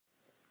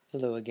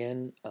Hello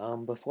again.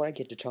 Before I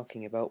get to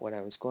talking about what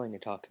I was going to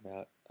talk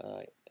about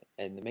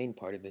in the main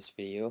part of this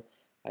video,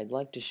 I'd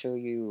like to show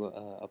you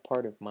a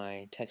part of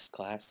my text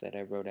class that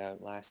I wrote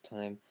out last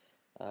time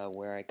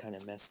where I kind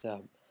of messed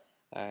up.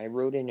 I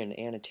wrote in an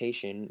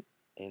annotation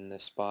in the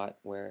spot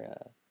where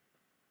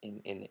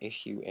in the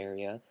issue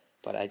area,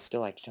 but I'd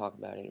still like to talk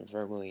about it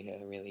verbally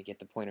to really get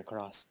the point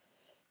across.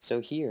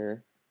 So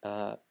here,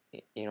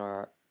 in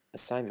our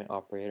assignment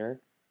operator,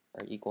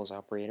 our equals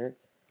operator,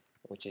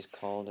 which is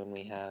called when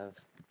we have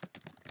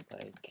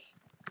like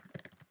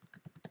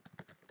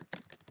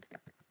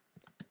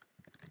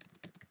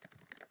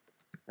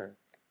or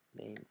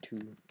name2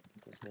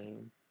 equals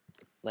name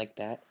like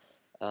that,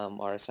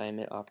 our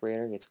assignment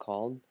operator gets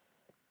called.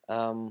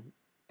 um,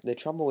 the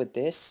trouble with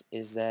this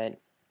is that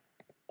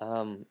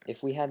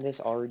if we had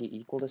this already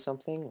equal to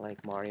something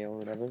like Mario or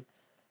whatever,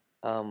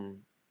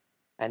 um,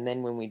 and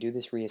then when we do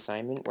this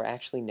reassignment we're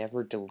actually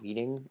never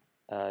deleting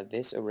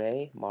this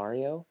array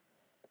Mario.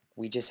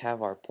 We just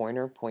have our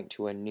pointer point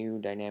to a new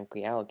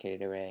dynamically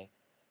allocated array,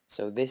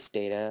 so this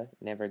data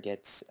never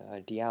gets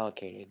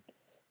deallocated,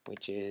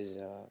 which is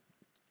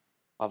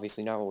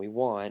obviously not what we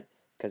want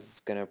because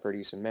it's going to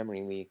produce a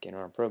memory leak in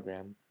our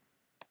program.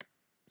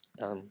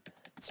 Um,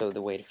 so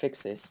the way to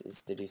fix this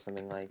is to do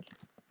something like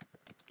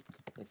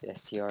if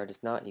str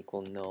does not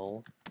equal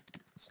null,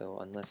 so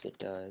unless it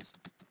does,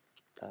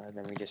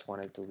 then we just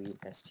want to delete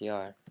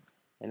str.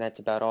 And that's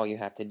about all you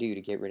have to do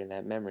to get rid of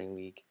that memory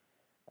leak.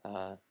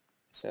 Uh,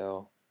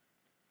 so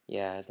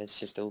yeah, that's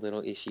just a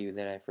little issue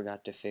that I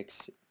forgot to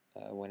fix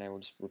when I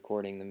was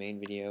recording the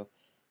main video,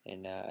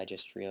 and I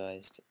just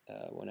realized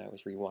when I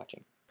was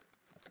rewatching.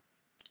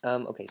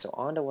 Okay, so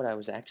on to what I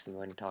was actually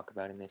going to talk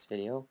about in this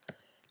video,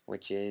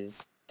 which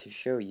is to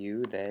show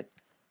you that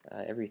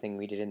everything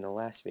we did in the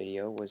last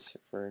video was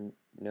for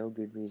no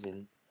good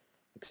reason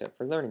except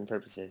for learning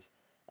purposes.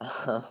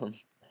 Um,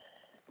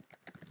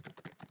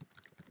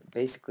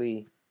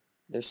 Basically,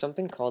 there's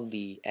something called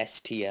the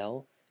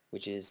STL,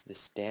 which is the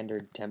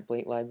Standard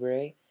Template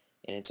Library,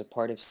 and it's a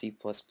part of C++.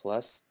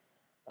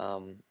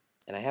 Um,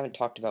 and I haven't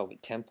talked about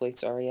what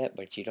templates are yet,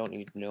 but you don't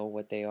need to know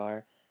what they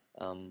are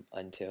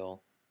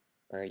until,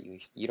 or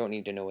you don't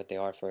need to know what they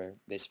are for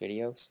this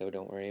video, so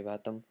don't worry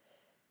about them.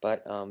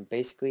 But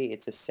basically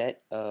it's a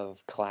set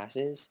of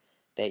classes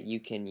that you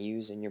can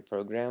use in your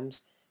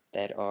programs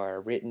that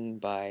are written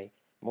by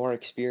more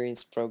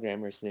experienced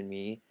programmers than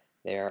me.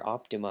 They are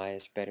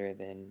optimized better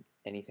than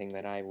anything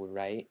that I would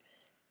write,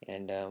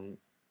 and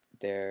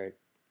they're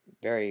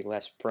very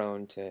less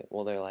prone to,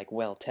 well, they're like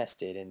well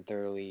tested and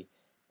thoroughly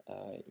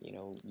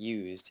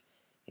used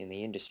in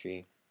the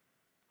industry.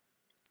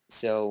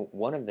 So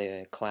one of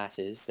the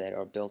classes that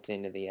are built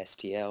into the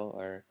STL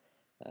or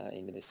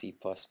into the C++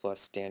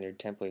 standard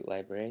template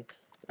library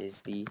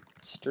is the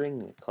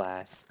string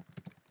class.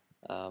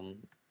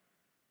 Um,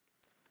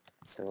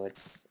 so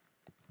let's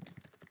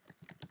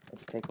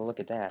take a look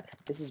at that.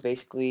 This is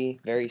basically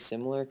very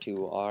similar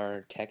to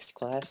our text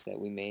class that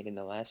we made in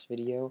the last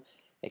video,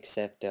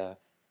 except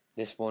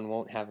this one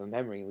won't have a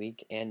memory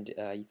leak, and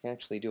you can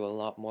actually do a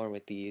lot more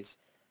with these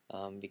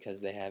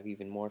because they have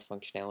even more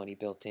functionality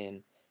built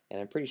in, and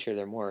I'm pretty sure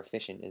they're more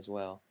efficient as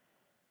well.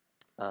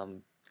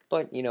 Um,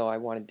 but, I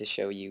wanted to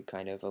show you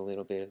kind of a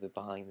little bit of the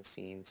behind the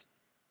scenes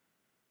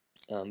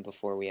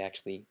before we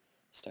actually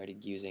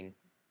started using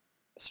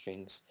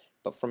strings.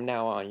 But from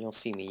now on, you'll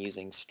see me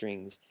using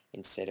strings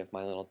instead of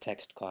my little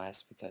text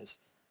class because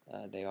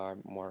they are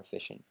more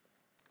efficient.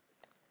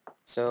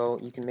 So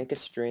you can make a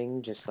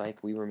string just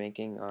like we were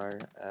making our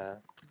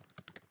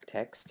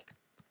text.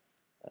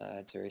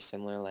 It's very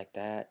similar like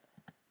that.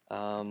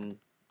 Um,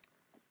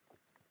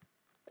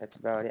 that's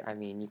about it. I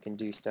mean, you can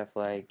do stuff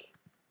like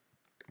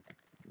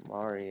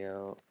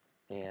Mario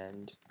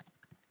and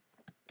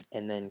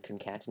then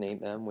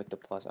concatenate them with the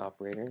plus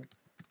operator.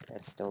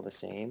 That's still the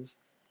same.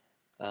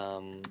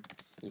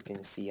 You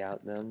can see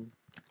out them.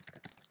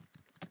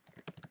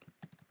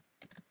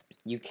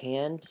 You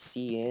can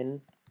see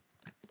in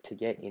to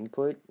get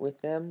input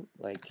with them,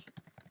 like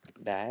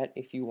that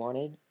if you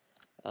wanted.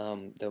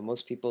 Though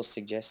most people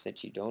suggest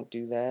that you don't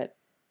do that,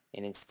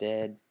 and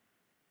instead,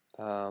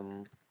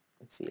 let's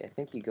see, I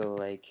think you go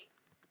like,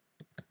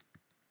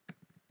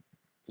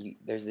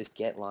 there's this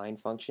get line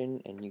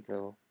function, and you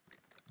go,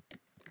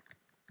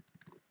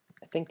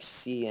 I think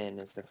cin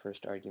is the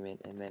first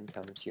argument, and then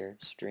comes your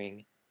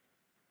string.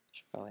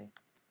 Should probably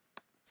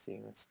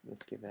see.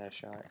 Let's give that a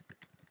shot.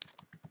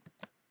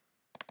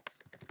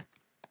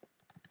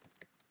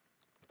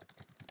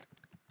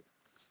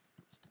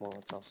 Well,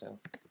 it's also,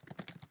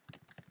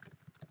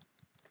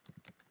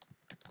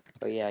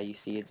 but yeah, you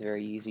see it's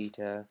very easy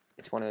to,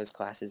 it's one of those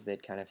classes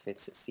that kind of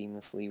fits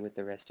seamlessly with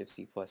the rest of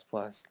C++,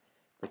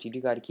 but you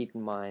do got to keep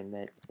in mind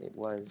that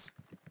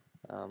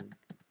um,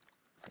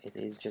 it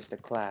is just a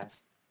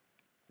class,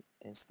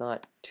 and it's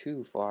not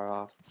too far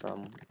off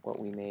from what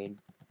we made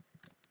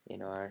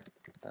in our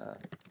uh,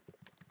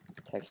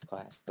 text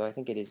class, though I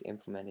think it is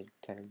implemented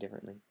kind of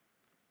differently.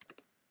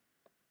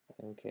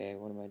 Okay,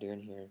 what am I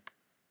doing here?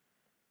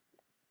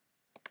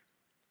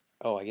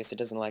 Oh, I guess it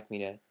doesn't like me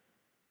to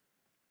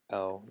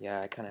Oh,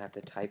 yeah, I kind of have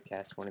to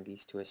typecast one of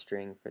these to a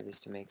string for this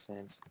to make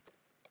sense.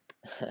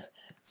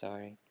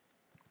 Sorry.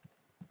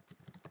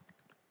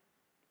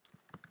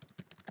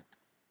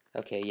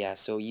 Okay, yeah,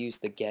 so use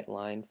the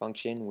getLine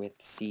function with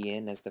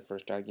cin as the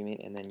first argument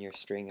and then your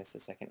string as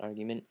the second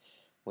argument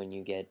when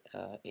you get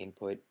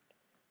input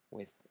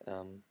with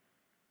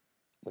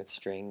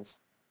strings,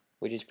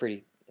 which is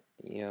pretty,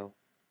 you know,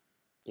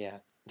 yeah.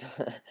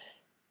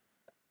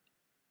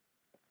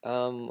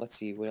 Let's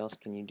see, what else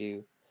can you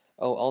do?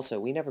 Oh, also,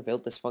 we never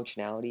built this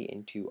functionality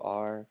into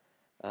our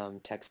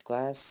text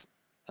class,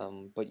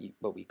 but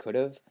we could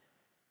have.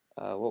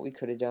 What we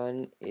could have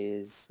done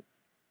is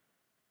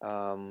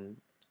um,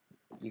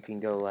 you can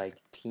go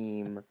like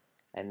team,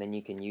 and then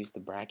you can use the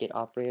bracket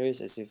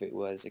operators as if it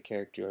was a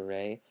character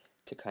array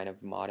to kind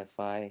of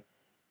modify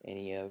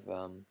any of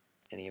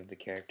the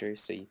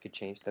characters. So you could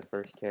change the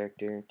first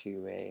character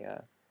to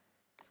a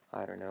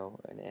I don't know,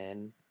 an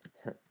N,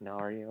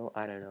 Nario,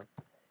 I don't know,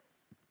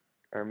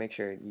 or make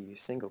sure you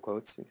use single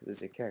quotes because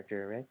it's a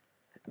character array.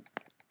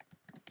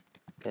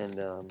 And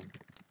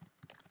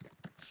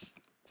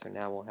so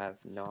now we'll have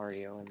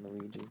Nario and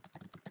Luigi.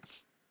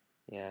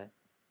 Yeah,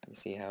 you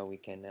see how we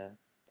can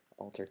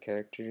alter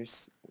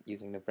characters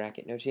using the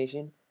bracket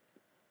notation.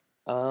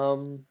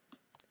 Um,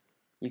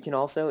 you can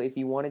also, if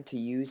you wanted to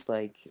use,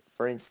 like,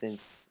 for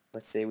instance,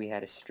 let's say we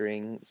had a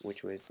string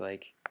which was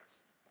like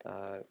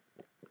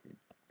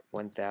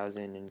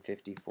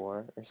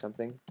 1054 or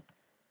something,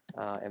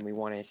 and we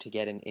wanted to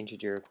get an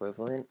integer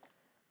equivalent.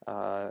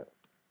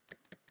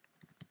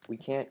 We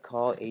can't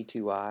call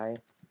a2i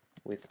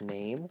with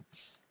name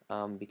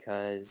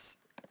because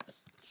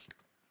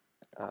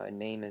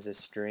name is a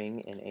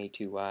string and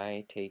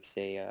a2y takes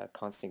a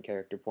constant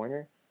character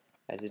pointer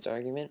as its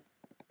argument.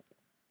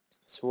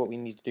 So what we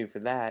need to do for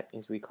that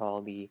is we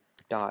call the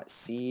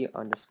 .c_str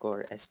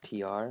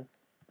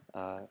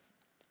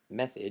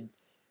method,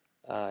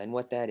 and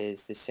what that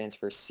is, this stands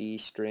for C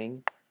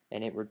string,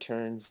 and it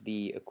returns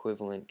the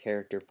equivalent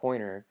character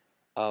pointer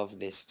of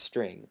this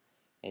string.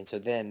 And so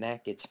then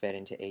that gets fed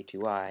into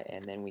a2i,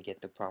 and then we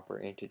get the proper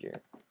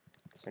integer.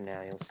 So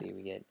now you'll see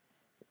we get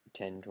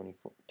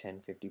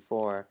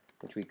 1054,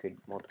 which we could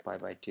multiply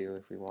by 2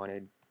 if we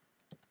wanted,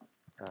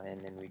 and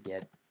then we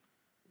get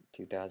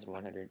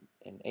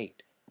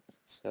 2108.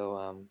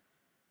 So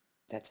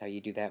that's how you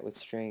do that with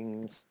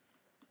strings.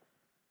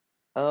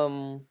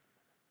 Um,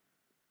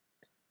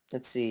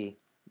 let's see.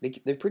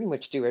 They pretty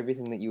much do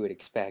everything that you would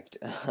expect.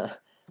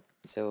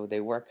 So they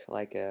work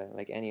like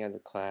any other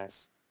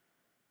class.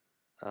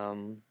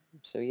 Um,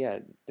 so yeah,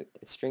 the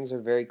strings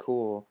are very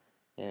cool,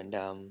 and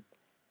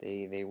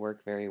they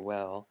work very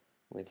well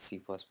with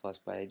C++.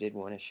 But I did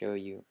want to show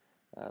you,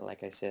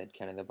 like I said,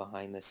 kind of the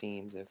behind the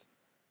scenes of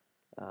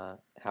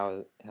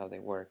how they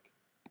work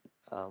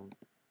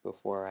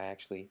before I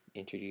actually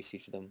introduce you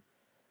to them.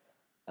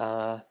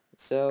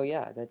 So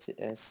yeah, that's it.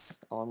 That's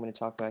all I'm going to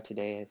talk about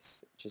today.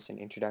 It's just an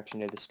introduction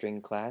to the string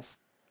class.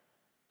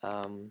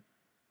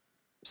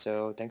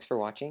 So thanks for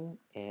watching,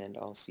 and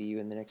I'll see you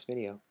in the next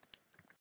video.